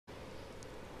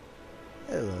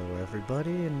Hello everybody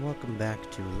and welcome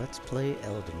back to Let's Play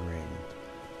Elden Ring.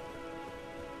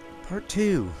 Part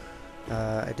 2.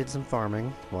 I did some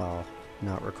farming while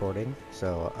not recording,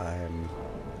 so I'm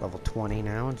level 20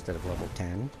 now instead of level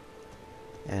 10.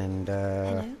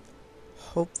 And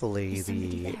hopefully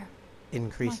the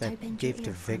increase I gave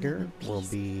to Vigor will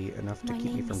be enough to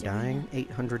keep me from dying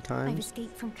 800 times. I've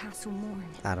escaped from Castle Morn.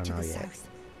 I don't know yet.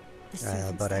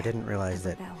 But I didn't realize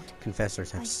that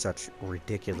confessors have such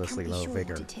ridiculously low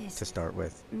vigor to start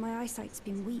with. My eyesight's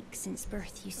been weak since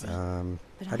birth, you see. I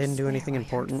didn't do anything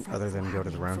important other than go to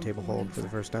the Round Table Hold for the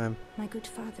first time My good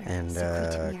father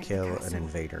and kill an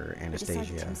invader,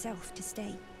 Anastasia,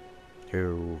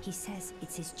 who he says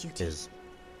it's his duty. is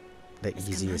the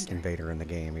easiest invader in the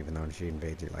game, even though she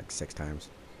invades you like 6 times.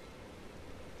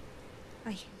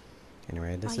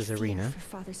 Anyway, this is Arena.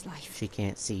 She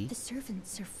can't see. The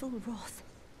servants are full wrath,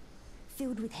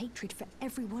 filled with hatred for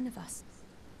every one of us.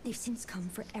 They've since come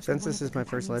for every Since this is my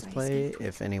first Let's Play,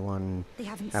 if anyone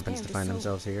happens to find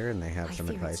themselves here and they have some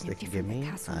advice they could give me,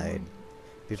 I'd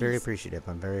be very appreciative.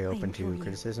 I'm very open to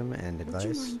criticism and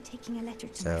advice.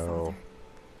 So,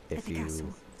 if you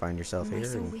find yourself here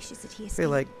and feel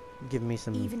like giving me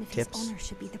some tips,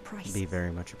 it'd be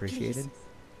very much appreciated.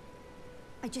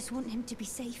 I just want him to be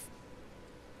safe.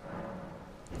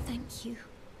 Thank you,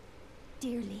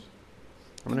 dearly.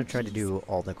 I'm gonna try to do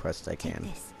all the quests I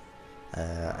can.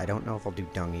 I don't know if I'll do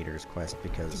Dung Eater's quest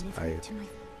because I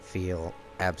feel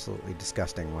absolutely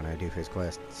disgusting when I do his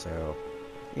quest, so,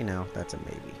 you know, that's a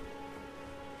maybe.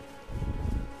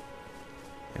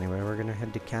 Anyway, we're gonna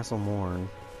head to Castle Morn.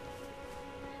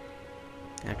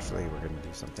 Actually, we're gonna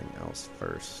do something else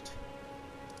first.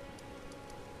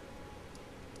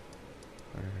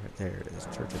 There it is,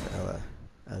 Church of Ella.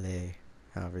 Ale,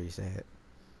 however you say it.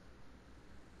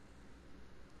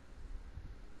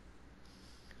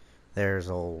 There's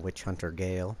old Witch Hunter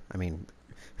Gale. I mean,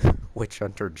 Witch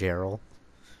Hunter Gerald.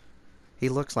 He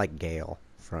looks like Gale,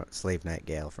 from Slave Knight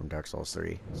Gale from Dark Souls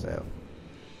 3, so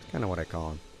it's kind of what I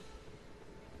call him.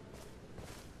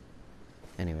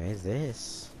 Anyway,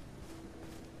 this,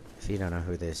 if you don't know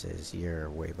who this is, you're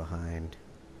way behind.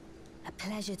 A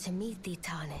pleasure to meet thee,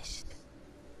 Tarnished.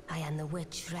 I am the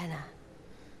witch Renna.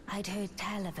 I'd heard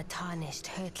tell of a tarnished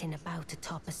hurtling about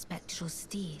atop a spectral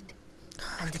steed,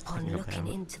 and upon looking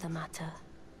into the matter,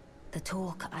 the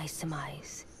talk, I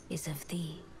surmise, is of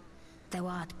thee. Thou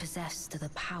art possessed of the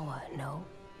power, no?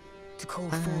 To call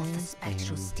forth the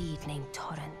spectral steed named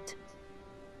Torrent.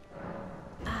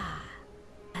 Ah,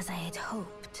 as I had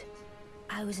hoped,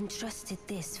 I was entrusted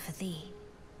this for thee,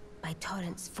 by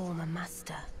Torrent's former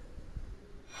master.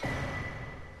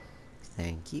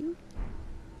 Thank you.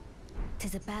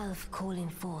 'Tis a bell for calling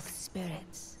forth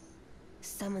spirits.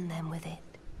 Summon them with it.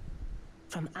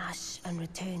 From ash and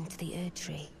return to the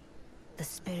Erdtree, the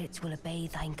spirits will obey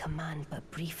thine command but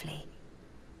briefly,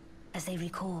 as they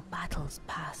recall battles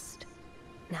past.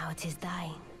 Now it is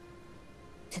thine,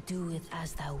 to do with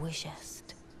as thou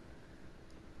wishest.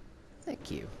 Thank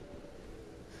you.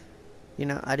 You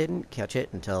know, I didn't catch it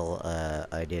until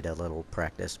I did a little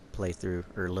practice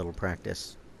playthrough, or a little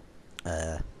practice,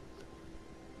 I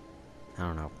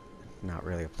don't know, not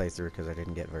really a playthrough because I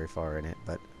didn't get very far in it,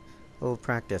 but a little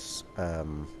practice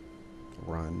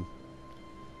run.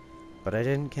 But I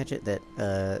didn't catch it that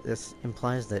this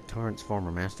implies that Torrent's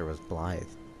former master was Blaidd.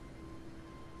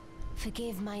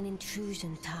 Forgive mine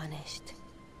intrusion, Tarnished.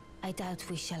 I doubt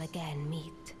we shall again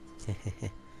meet.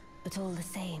 But all the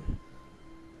same,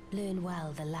 learn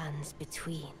well the lands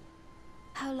between.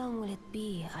 How long will it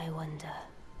be, I wonder,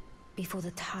 before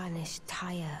the Tarnished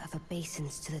tire of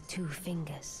obeisance to the 2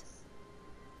 fingers?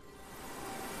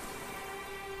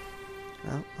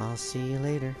 Well, I'll see you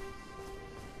later.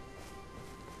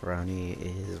 Brownie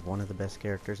is one of the best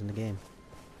characters in the game.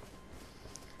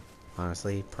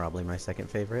 Honestly, probably my second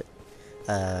favorite.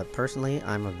 Personally,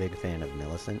 I'm a big fan of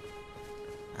Millicent.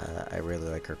 I really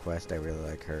like her quest. I really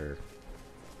like her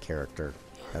character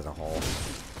as a whole.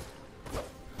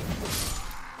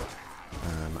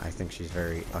 I think she's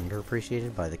very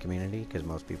underappreciated by the community, because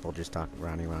most people just talk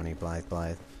Ronnie, Blaidd,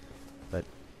 Blaidd. But,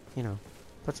 you know,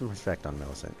 put some respect on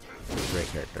Millicent. She's a great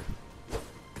character.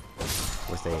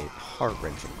 With a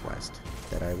heart-wrenching quest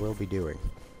that I will be doing.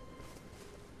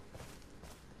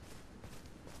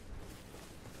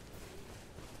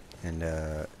 And,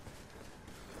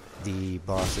 the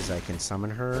bosses I can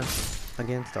summon her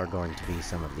against are going to be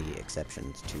some of the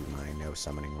exceptions to my no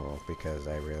summoning rule, because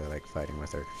I really like fighting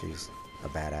with her. She's a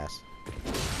badass.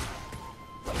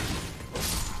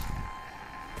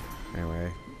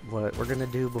 Anyway, what we're gonna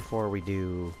do before we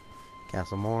do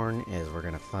Castle Morn is we're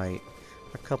gonna fight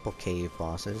a couple cave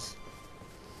bosses.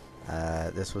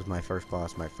 This was my first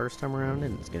boss my first time around,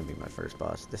 and it's gonna be my first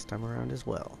boss this time around as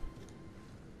well.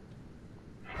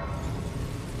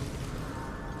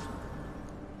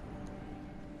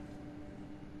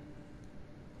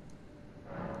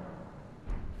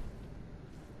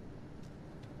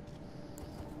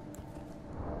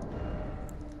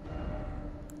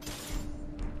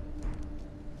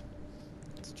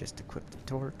 Let's just equip the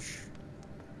torch.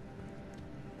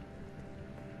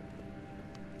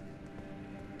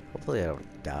 Hopefully I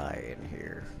don't die in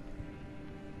here.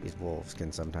 These wolves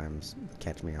can sometimes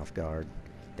catch me off guard.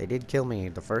 They did kill me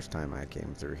the first time I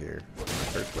came through here.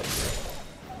 First playthrough.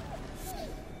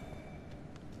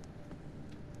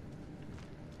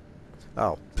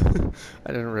 Oh.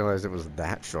 I didn't realize it was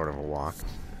that short of a walk.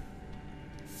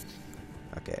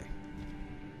 Okay.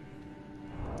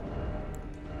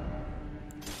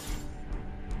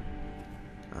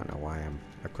 I don't know why I'm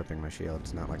equipping my shield.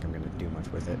 It's not like I'm going to do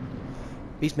much with it.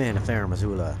 Beastman of Farum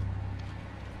Azula.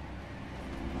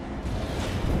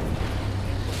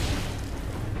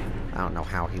 I don't know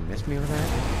how he missed me with that.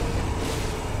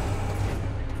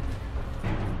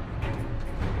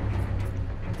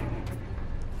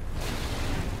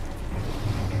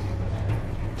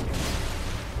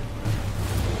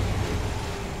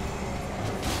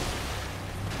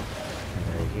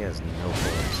 He has no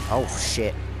force. Oh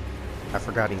shit. I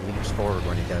forgot he leaps forward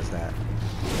when he does that.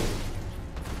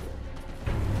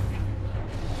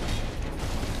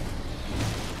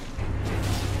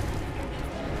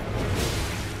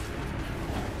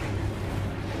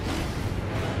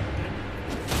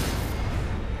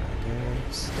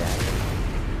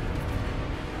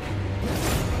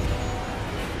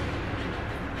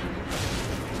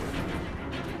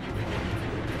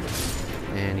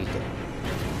 And he's dead.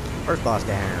 First boss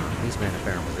down. Beastman of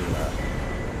Farum Azula.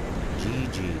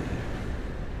 GG.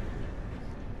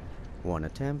 One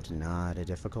attempt, not a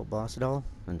difficult boss at all.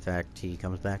 In fact, he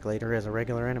comes back later as a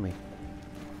regular enemy.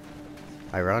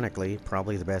 Ironically,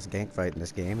 probably the best gank fight in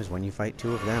this game is when you fight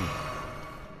two of them.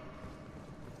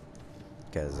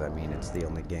 Because, I mean, it's the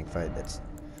only gank fight that's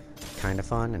kind of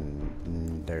fun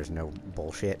and there's no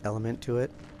bullshit element to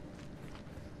it.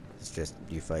 It's just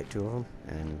you fight two of them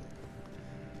and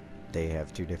they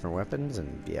have two different weapons,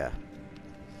 and yeah,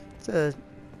 it's a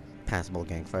passable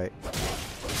gank fight.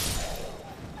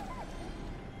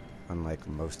 Unlike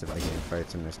most of the gank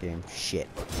fights in this game. Shit.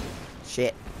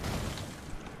 Shit.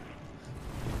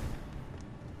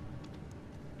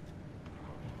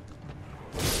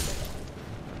 Okay,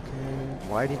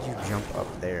 why did you jump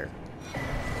up there?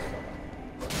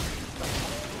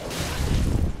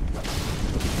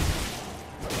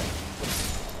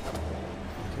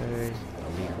 Okay.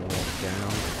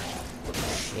 Down.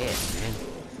 Shit, man.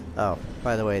 Oh,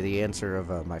 by the way, the answer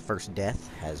of my first death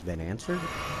has been answered.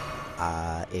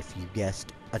 If you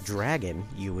guessed a dragon,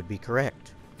 you would be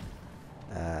correct.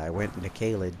 I went into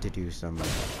Caelid to do some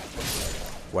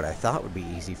what I thought would be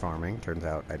easy farming. Turns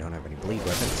out I don't have any bleed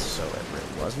weapons, so it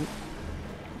really wasn't.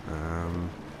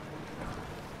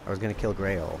 I was gonna kill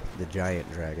Grail, the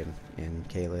giant dragon in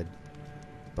Caelid,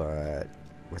 but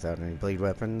without any bleed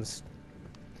weapons,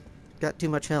 got too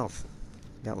much health.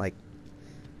 Got like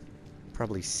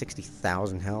probably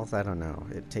 60,000 health. I don't know.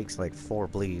 It takes like 4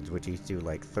 bleeds, which each do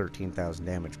like 13,000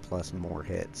 damage plus more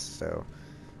hits. So,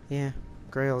 yeah,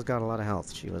 Grail's got a lot of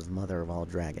health. She was the mother of all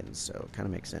dragons, so it kind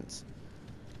of makes sense.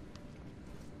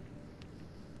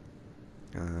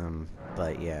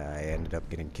 But yeah, I ended up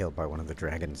getting killed by one of the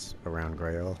dragons around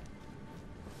Grail.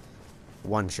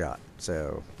 One shot,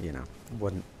 so you know,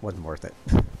 wasn't worth it.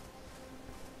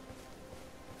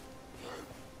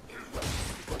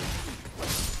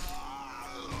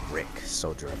 Rick,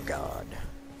 Soldier of God.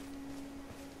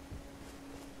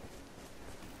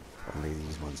 Only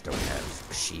these ones don't have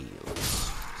shields,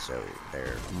 so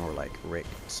they're more like Rick,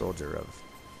 Soldier of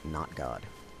Not God.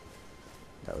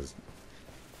 That was...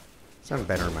 sounded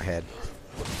better in my head.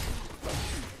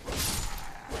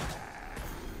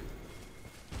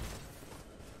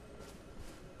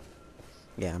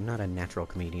 Yeah, I'm not a natural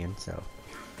comedian, so...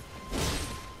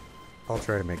 I'll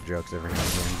try to make jokes every now and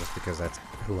then just because that's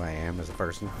who I am as a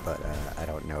person, but I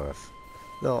don't know if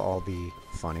they'll all be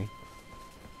funny.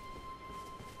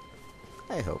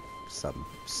 I hope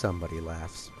somebody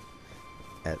laughs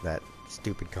at that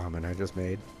stupid comment I just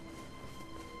made.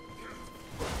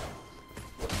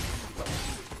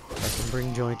 If I can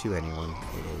bring joy to anyone,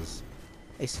 it is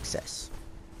a success.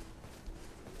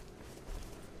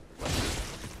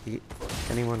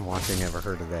 Anyone watching ever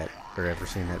heard of that, or ever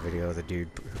seen that video of the dude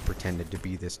who pretended to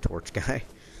be this torch guy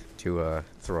to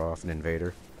throw off an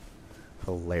invader?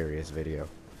 Hilarious video.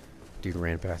 Dude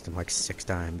ran past him like 6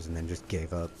 times and then just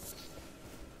gave up.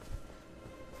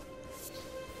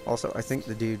 Also, I think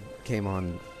the dude came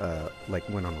on, like,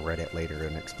 went on Reddit later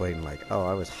and explained, like, oh,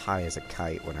 I was high as a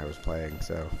kite when I was playing,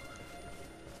 so...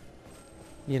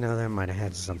 You know, that might have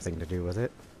had something to do with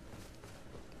it.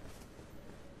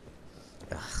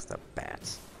 Ugh, the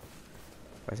bats.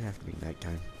 Why does it have to be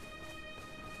nighttime?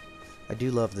 I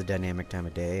do love the dynamic time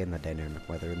of day and the dynamic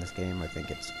weather in this game. I think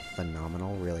it's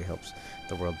phenomenal. Really helps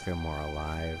the world feel more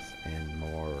alive and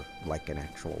more like an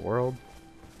actual world.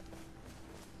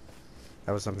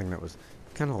 That was something that was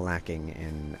kind of lacking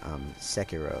in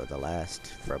Sekiro, the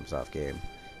last FromSoft game,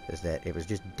 is that it was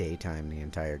just daytime the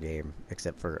entire game,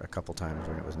 except for a couple times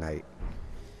when it was night.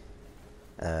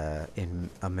 In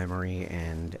a memory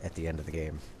and at the end of the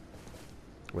game.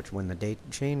 Which, when the day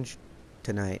changed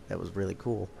to night, that was really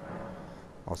cool.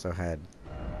 Also had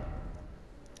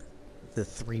the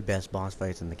 3 best boss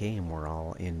fights in the game were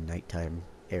all in nighttime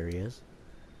areas.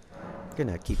 I'm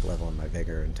gonna keep leveling my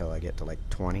vigor until I get to like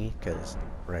 20, because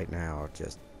right now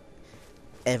just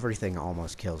everything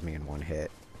almost kills me in one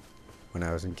hit. When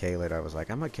I was in Caelid, I was like,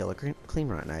 I'm gonna kill a clean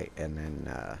run at night, and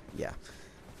then yeah,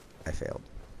 I failed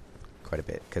quite a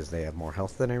bit because they have more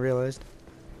health than I realized.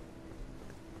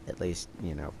 At least,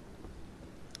 you know,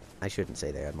 I shouldn't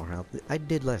say they had more health. I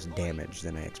did less damage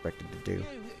than I expected to do.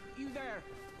 You there?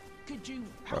 Could you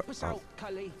help us out,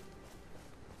 Cully?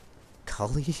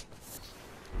 Cully?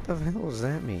 What the hell does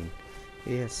that mean?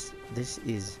 Yes, this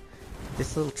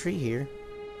little tree here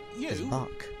is Buck.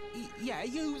 Yeah,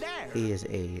 you there? He is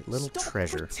a little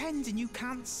treasure. Stop pretending you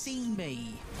can't see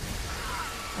me.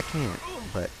 I can't,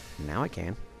 but now I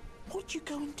can. What'd you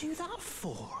go and do that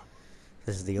for?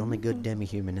 This is the only good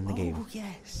demi-human in the game. Oh,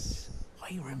 yes.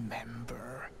 I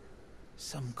remember.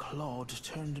 Some clod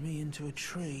turned me into a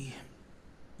tree.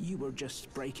 You were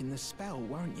just breaking the spell,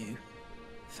 weren't you?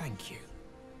 Thank you.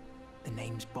 The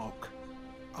name's Bok.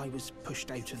 I was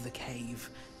pushed out of the cave.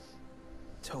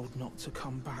 Told not to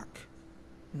come back.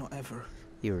 Not ever.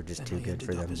 You were just too good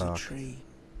for them, Bok.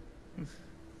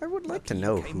 I would like to Lucky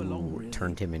know you came along, who really.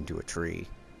 turned him into a tree.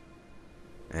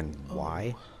 And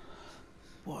why.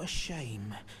 What a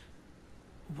shame.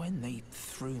 When they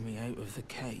threw me out of the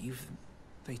cave,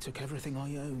 they took everything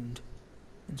I owned.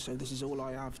 And so this is all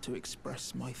I have to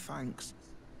express my thanks.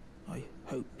 I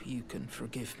hope you can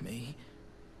forgive me.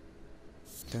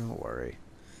 Don't worry.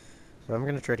 So I'm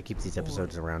going to try to keep these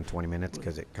episodes around 20 minutes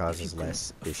because it causes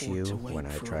less issue when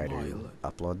I try to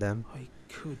upload them. I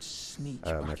could sneak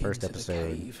My back first into the episode,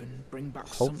 cave and bring back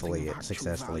hopefully something of it actual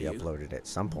successfully value. uploaded at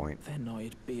some point. Then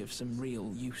I'd be of some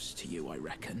real use to you, I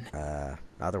reckon.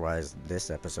 Otherwise,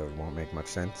 this episode won't make much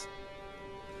sense.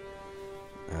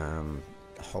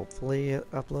 Hopefully it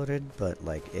uploaded, but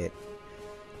like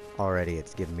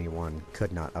it's given me one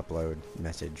could not upload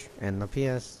message. And the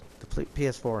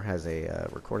PS4 has a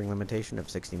recording limitation of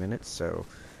 60 minutes, so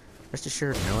rest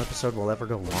assured no episode will ever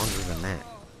go longer than that.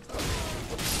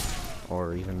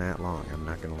 Or even that long. I'm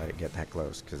not going to let it get that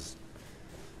close, because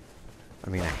I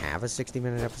mean, I have a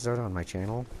 60-minute episode on my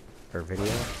channel, or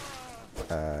video,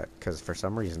 because for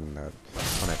some reason,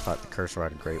 when I fought the Curse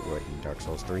Rod of Greatwood in Dark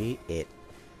Souls 3, it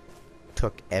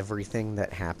took everything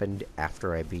that happened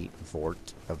after I beat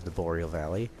Vort of the Boreal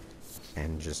Valley,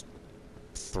 and just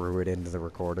threw it into the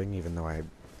recording, even though I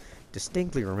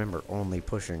distinctly remember only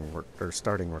pushing, or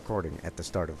starting recording at the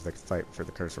start of the fight for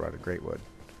the Curse Rod of Greatwood.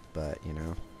 But, you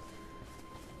know,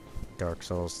 Dark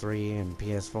Souls 3 and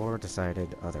PS4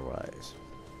 decided otherwise.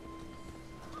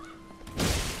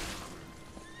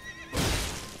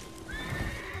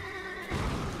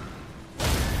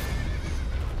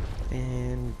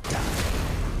 And die.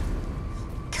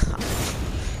 God,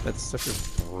 that's such a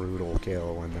brutal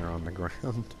kill when they're on the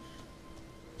ground.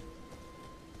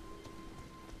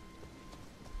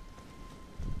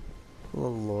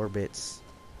 Little lore bits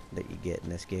that you get in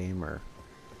this game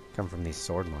come from these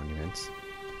sword monuments.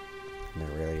 And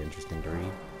they're really interesting to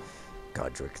read.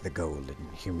 Godric the Golden,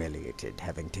 humiliated,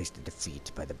 having tasted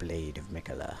defeat by the blade of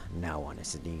Mikola, now on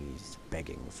his knees,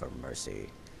 begging for mercy.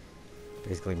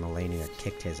 Basically, Malenia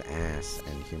kicked his ass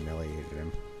and humiliated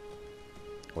him.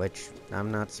 Which,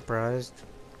 I'm not surprised.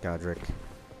 Godric,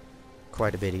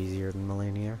 quite a bit easier than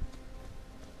Malenia.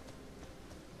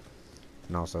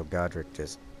 And also, Godric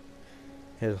just...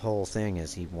 his whole thing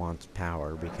is he wants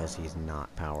power because he's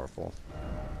not powerful.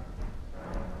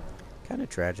 Kind of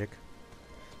tragic.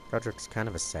 Godric's kind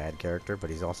of a sad character, but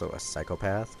he's also a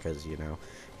psychopath, because, you know,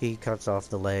 he cuts off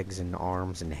the legs and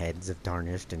arms and heads of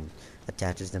Tarnished and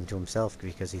attaches them to himself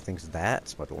because he thinks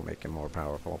that's what will make him more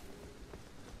powerful.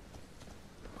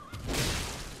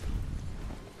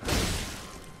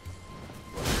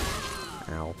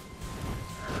 Ow.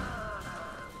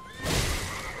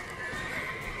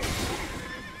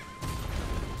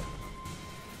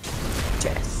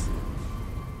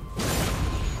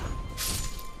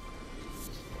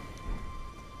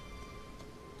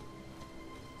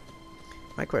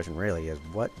 question really is,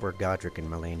 what were Godric and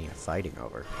Melania fighting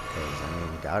over? Because, I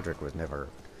mean, Godric was never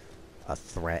a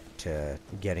threat to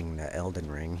getting the Elden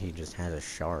Ring. He just had a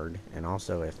shard. And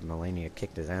also, if Melania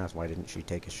kicked his ass, why didn't she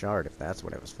take a shard if that's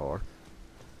what it was for?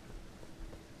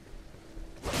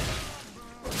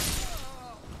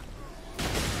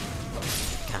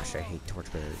 Gosh, I hate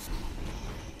torchbearers.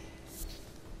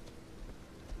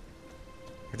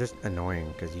 They're just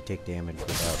annoying because you take damage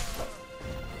without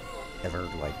ever,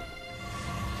 like,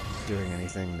 doing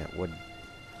anything that would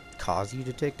cause you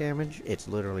to take damage. It's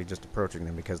literally just approaching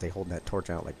them because they hold that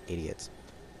torch out like idiots.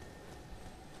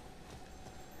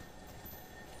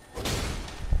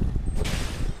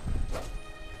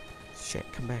 Shit,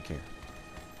 come back here.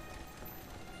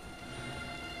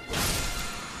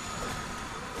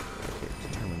 Okay,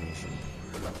 determination.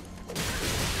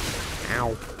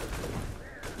 Ow.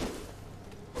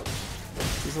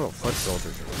 These little foot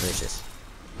soldiers are vicious.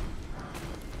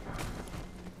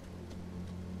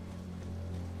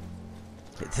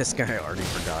 This guy already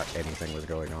forgot anything was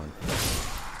going on.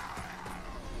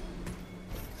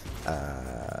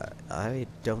 I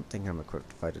don't think I'm equipped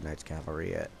to fight a Knight's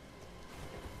Cavalry yet.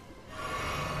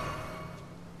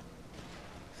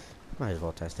 Might as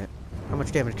well test it. How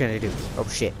much damage can I do? Oh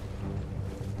shit.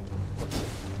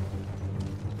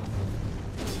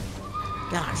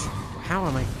 Gosh, how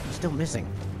am I still missing?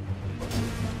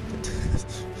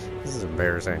 This is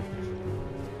embarrassing.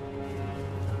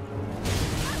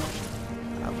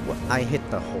 I hit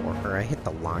the whore, or I hit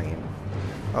the lion.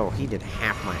 Oh, he did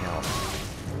half my health.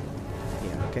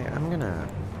 Yeah, okay, I'm gonna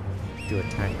do a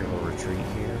tactical retreat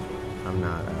here. I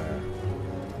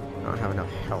don't have enough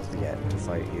health yet to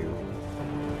fight you.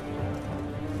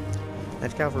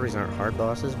 Knights Cavalries aren't hard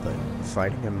bosses, but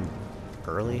fighting them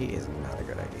early is not a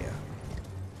good idea.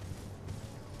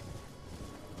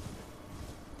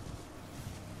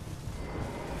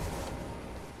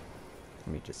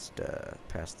 Let me just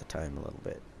pass the time a little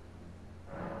bit.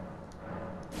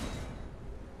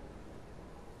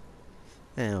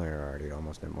 And we're already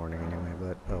almost at morning anyway,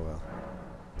 but oh well.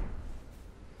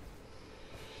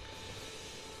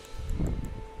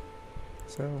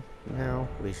 So, now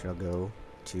we shall go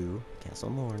to Castle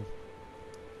Morn.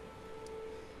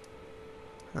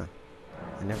 Huh.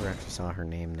 I never actually saw her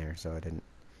name there, so I didn't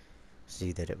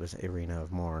see that it was Arena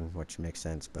of Morn, which makes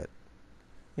sense, but,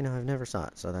 you know, I've never saw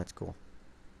it, so that's cool.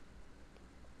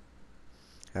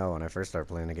 Hell, when I first started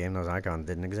playing the game, those icons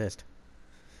didn't exist.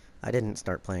 I didn't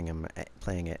start playing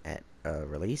it at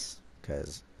release,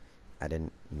 because I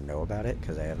didn't know about it,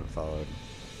 because I haven't followed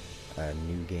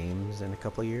new games in a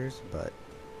couple years, but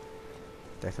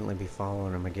definitely be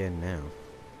following them again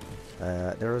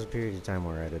now. There was a period of time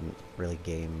where I didn't really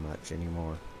game much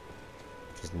anymore.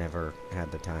 Just never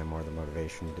had the time or the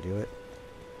motivation to do it.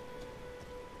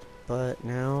 But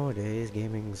nowadays,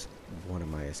 gaming's one of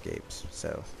my escapes,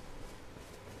 so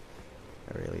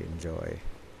I really enjoy.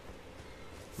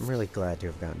 I'm really glad to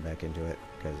have gotten back into it,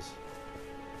 because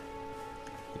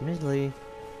admittedly,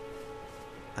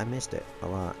 I missed it a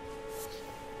lot.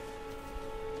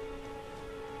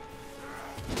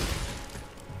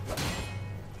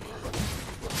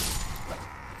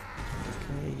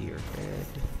 Okay, you're dead.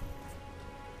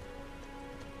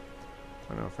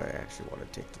 I don't know if I actually want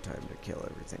to take the time to kill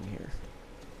everything here.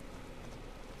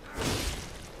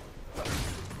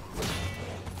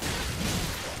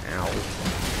 Ow.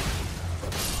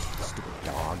 Stupid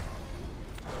dog.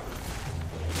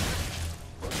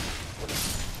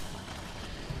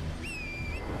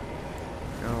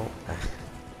 No,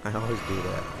 I always do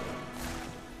that.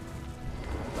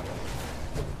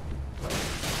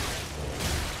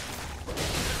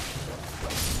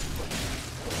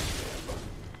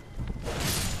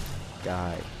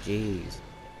 Die, jeez.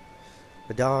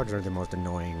 The dogs are the most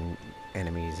annoying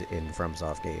enemies in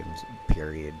FromSoft games,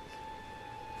 period.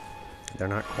 They're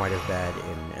not quite as bad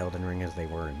in Elden Ring as they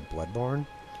were in Bloodborne.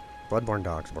 Bloodborne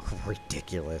dogs were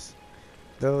ridiculous.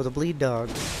 Though the bleed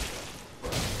dogs,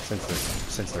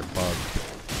 since they're bugged,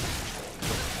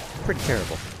 pretty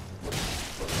terrible.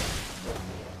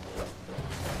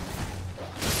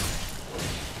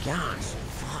 Gosh,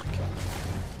 fuck.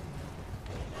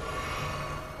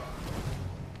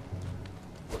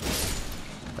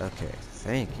 Okay,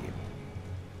 thank you.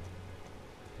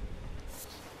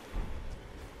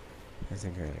 I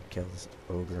think I'm gonna kill this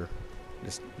ogre.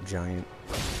 This giant.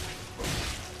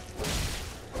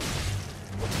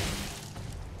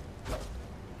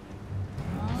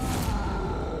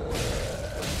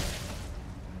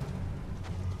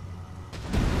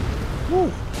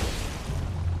 Woo!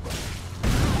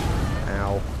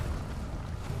 Ow.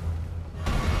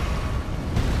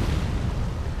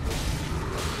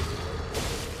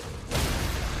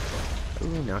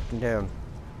 knocked him down.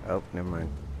 Oh, never mind.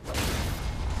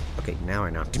 Okay, now I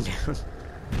knocked him down.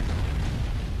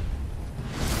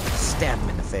 Stab him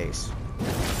in the face.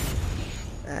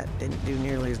 That didn't do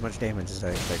nearly as much damage as I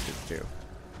expected it to.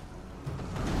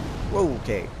 Whoa,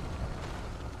 okay.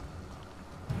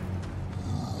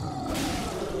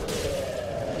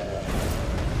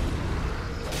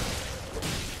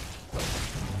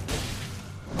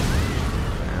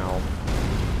 Ow.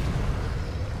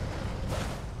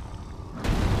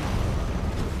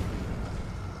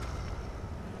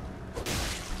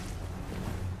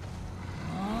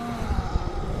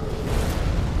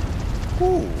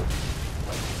 Ooh.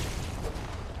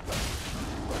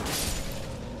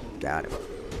 Got him.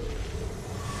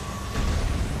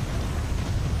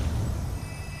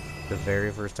 The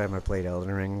very first time I played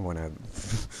Elden Ring, when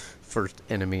first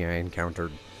enemy I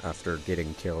encountered after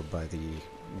getting killed by the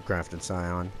Grafted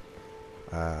Scion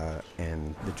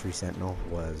and the Tree Sentinel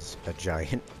was a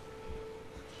giant.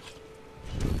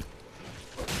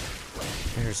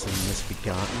 There's some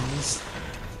Misbegottens.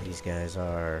 These guys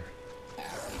are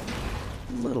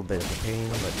a little bit of a pain,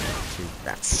 but not too...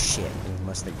 That's shit,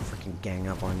 unless they freaking gang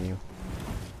up on you.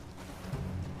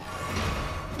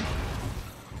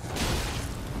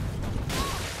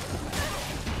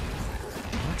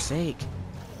 For fuck's sake.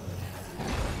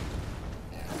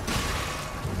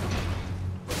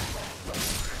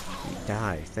 You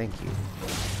die, thank you.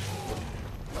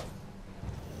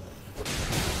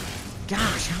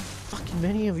 Gosh, how fucking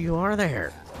many of you are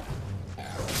there?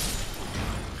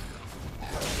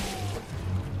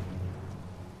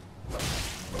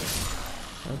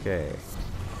 Okay.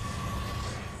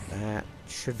 That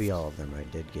should be all of them. I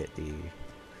did get the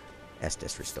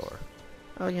Estus Restore.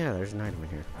 Oh yeah, there's an item in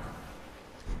here.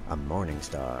 A Morning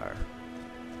Star.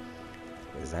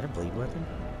 Is that a bleed weapon?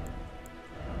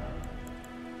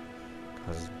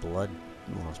 Causes blood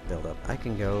loss buildup. I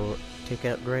can go take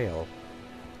out Grail.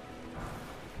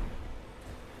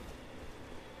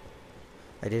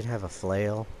 I did have a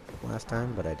flail last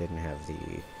time, but I didn't have the...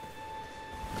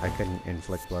 I couldn't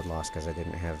inflict blood loss because I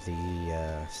didn't have the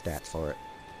stats for it.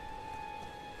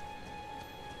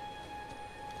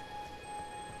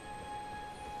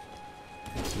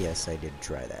 Yes, I did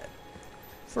try that.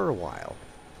 For a while.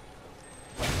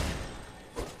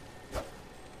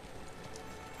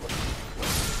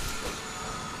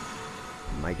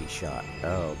 Mighty Shot.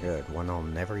 Oh, good. One I'll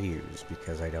never use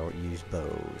because I don't use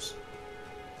bows.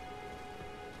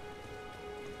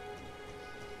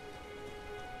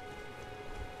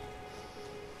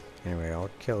 Anyway, I'll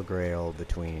kill Grail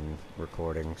between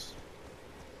recordings.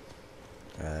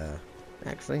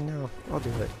 Actually, no. I'll do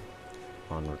it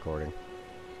on recording.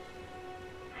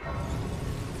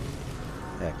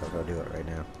 Heck, I'll go do it right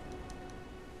now.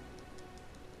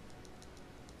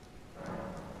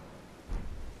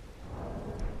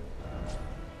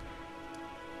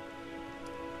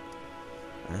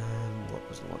 What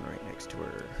was the one right next to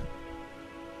her?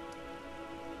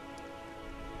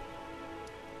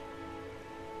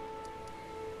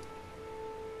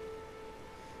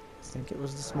 I think it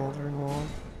was the Smoldering Wall.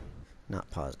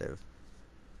 Not positive.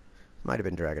 Might have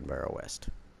been Dragon Barrow West.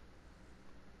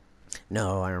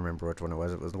 No, I remember which one it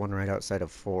was. It was the one right outside of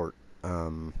Fort...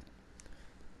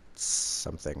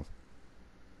 something.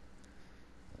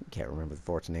 Can't remember the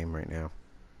fort's name right now.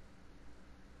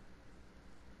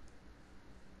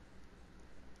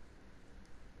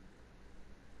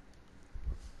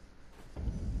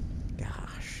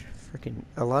 Gosh, freaking...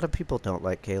 A lot of people don't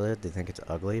like Caelid. They think it's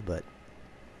ugly, but...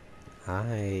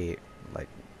 I... like...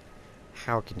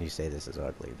 How can you say this is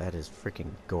ugly? That is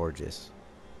freaking gorgeous.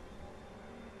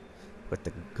 With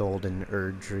the golden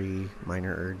Erdtree,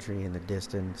 minor Erdtree in the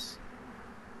distance.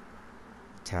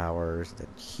 Towers, the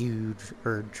huge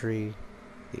Erdtree.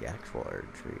 The actual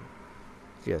Erdtree.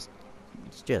 It's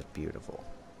just beautiful.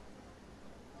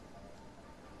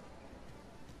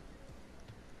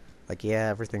 Like, yeah,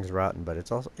 everything's rotten, but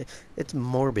it's also... It's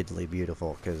morbidly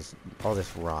beautiful, because all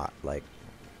this rot, like...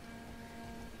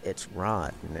 It's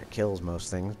rot, and it kills most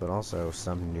things, but also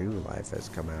some new life has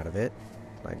come out of it.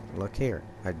 Like, look here.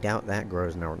 I doubt that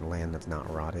grows in land that's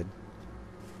not rotted.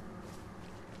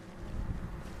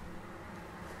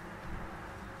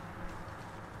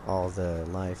 All the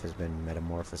life has been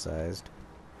metamorphosized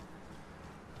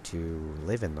to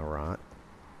live in the rot.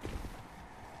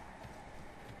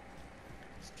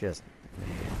 It's just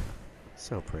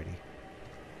so pretty.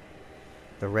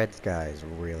 The red sky is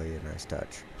really a nice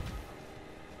touch.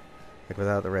 Like,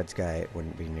 without the red sky, it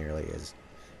wouldn't be nearly as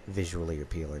visually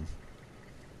appealing.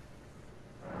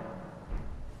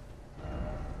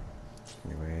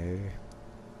 Anyway.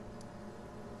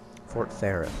 Fort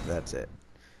Ferret, that's it.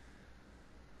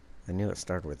 I knew it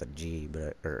started with a G,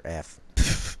 but or F,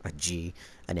 a G,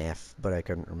 an F, but I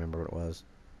couldn't remember what it was.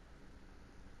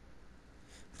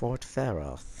 Fort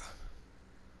Faroth.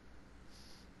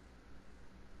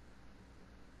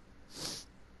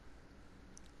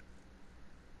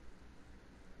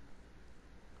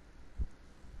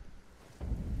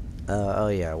 Oh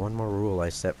yeah, one more rule I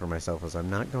set for myself is I'm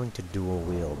not going to dual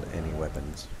wield any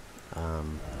weapons.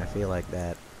 I feel like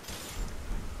that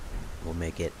will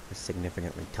make it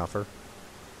significantly tougher,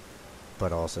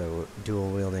 but also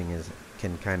dual wielding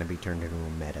can kind of be turned into a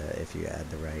meta if you add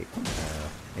the right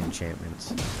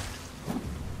enchantments.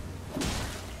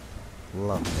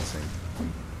 Love missing.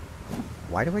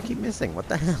 Why do I keep missing? What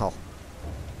the hell?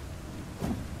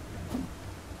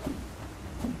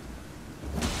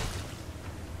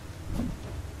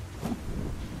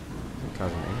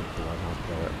 Causing any blood on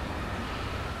it.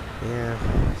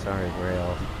 Yeah, sorry,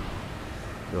 Grail.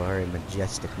 You are a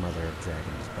majestic mother of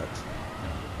dragons, but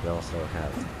you also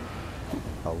have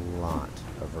a lot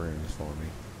of runes for me.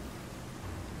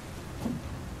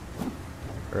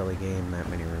 Early game, that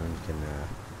many runes can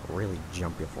really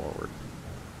jump you forward.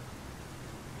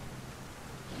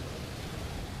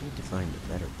 Need to find a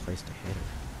better place to hit her.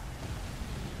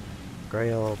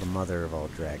 Grail, the mother of all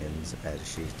dragons, as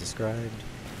she's described.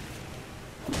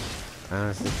 I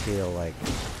honestly feel like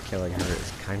killing her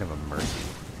is kind of a mercy,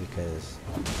 because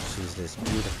she's this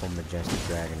beautiful, majestic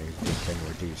dragon who's just been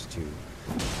reduced to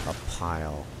a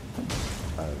pile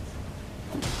of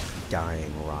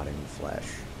dying, rotting flesh.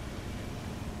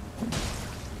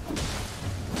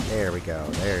 There we go.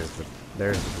 There's the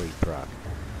bleed proc.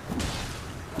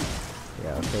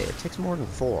 Yeah, okay, it takes more than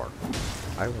 4.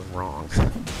 I was wrong.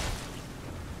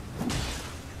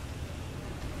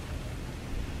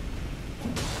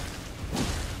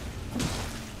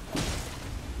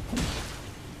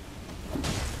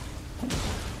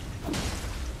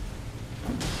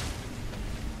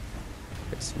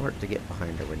 It's smart to get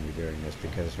behind her when you're doing this,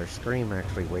 because her scream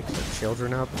actually wakes her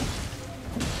children up.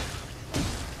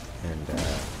 And,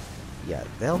 yeah,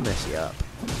 they'll mess you up.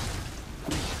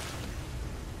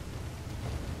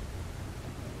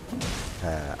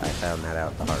 I found that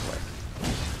out the hard way.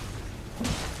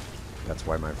 That's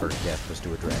why my first death was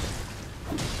to a dragon.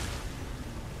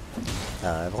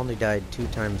 I've only died 2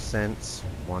 times since.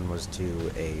 One was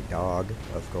to a dog,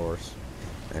 of course,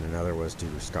 and another was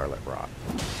to Scarlet Rot.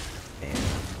 And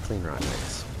Clean Rot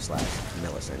Knights /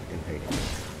 Millicent invading me.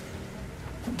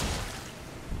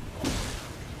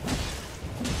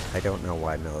 I don't know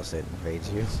why Millicent invades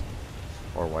you,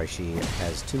 or why she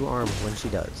has 2 arms when she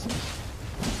does.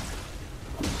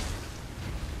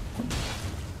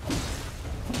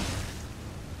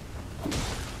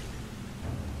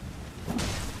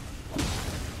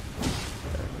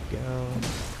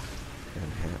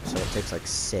 Takes like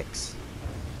 6,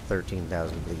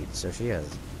 13,000 bleeds, so she has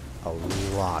a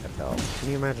lot of health.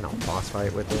 Can you imagine a boss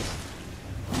fight with this?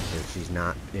 If she's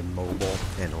not immobile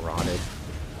and rotted.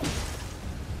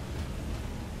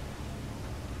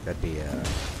 That'd be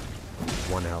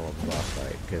one hell of a boss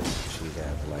fight, because she'd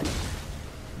have like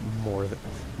more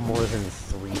than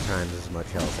 3 times as much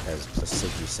health as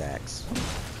Placiduous Sax,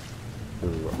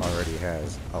 who already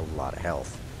has a lot of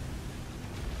health.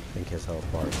 I think his health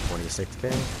bar is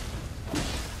 26k.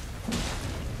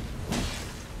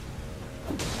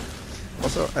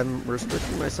 Also, I'm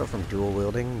restricting myself from dual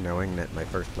wielding, knowing that my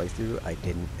first playthrough I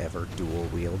didn't ever dual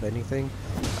wield anything.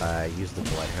 I used the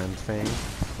Bloodhound Fang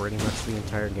pretty much the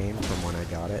entire game from when I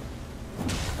got it.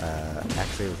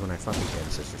 Actually, it was when I fought the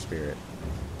Ancestor Spirit,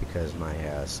 because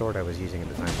my sword I was using at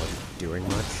the time wasn't doing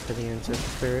much to the Ancestor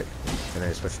Spirit, and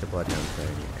I switched to Bloodhound Fang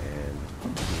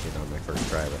and beat it on my first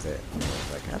try with it. And I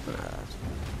was like, I'm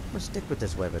gonna stick with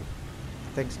this weapon.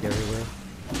 Thanks, Gary Will.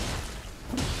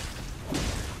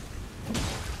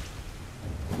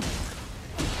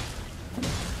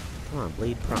 Come on,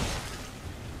 bleed proc.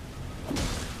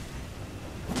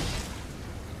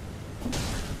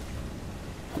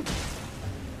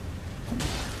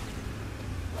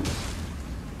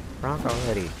 Proc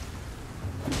already.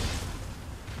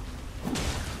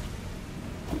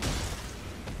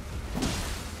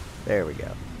 There we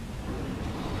go.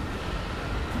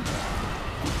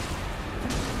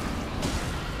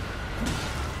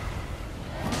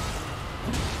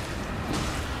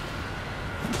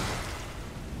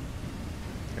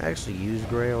 I actually used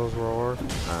Grail's Roar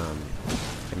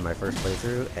in my first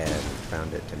playthrough and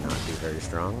found it to not be very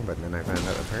strong, but then I found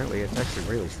out apparently it's actually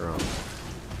really strong.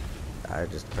 I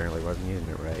just apparently wasn't using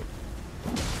it right.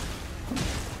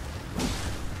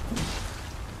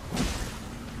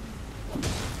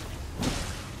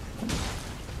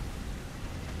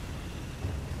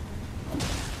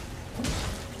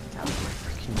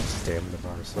 stamina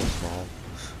bar is so small.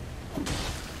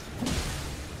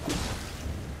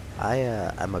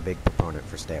 I'm a big proponent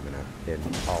for stamina in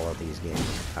all of these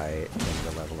games. I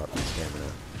tend to level up my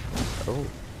stamina. Oh,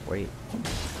 wait.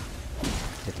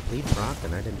 Did the bleed proc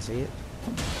and I didn't see it?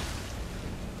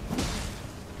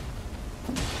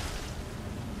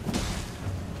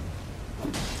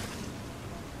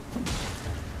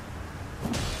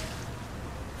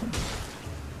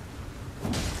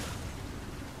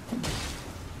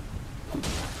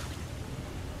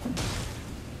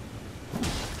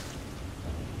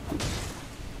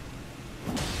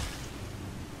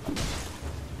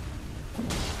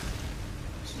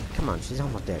 Come on, she's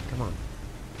almost dead. Come on.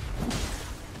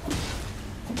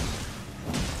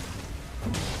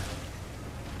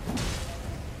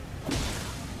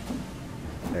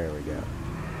 There we go.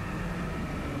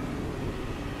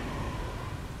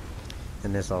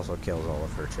 And this also kills all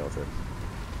of her children.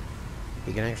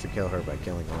 You can actually kill her by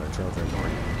killing all her children, or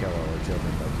you can kill all her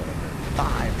children by killing her.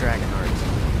 5 dragon hearts!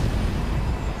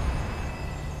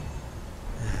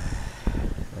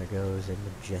 There goes a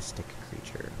majestic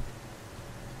creature.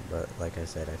 But like I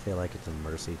said, I feel like it's a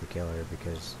mercy to kill her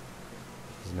because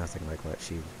she's nothing like what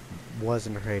she was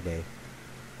in her heyday.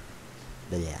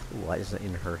 Yeah, was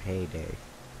in her heyday.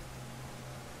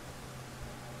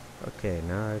 Okay,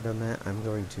 now I've done that, I'm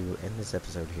going to end this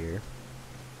episode here.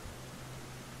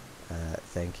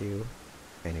 Thank you,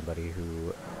 anybody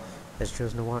who has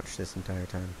chosen to watch this entire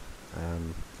time.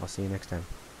 I'll see you next time.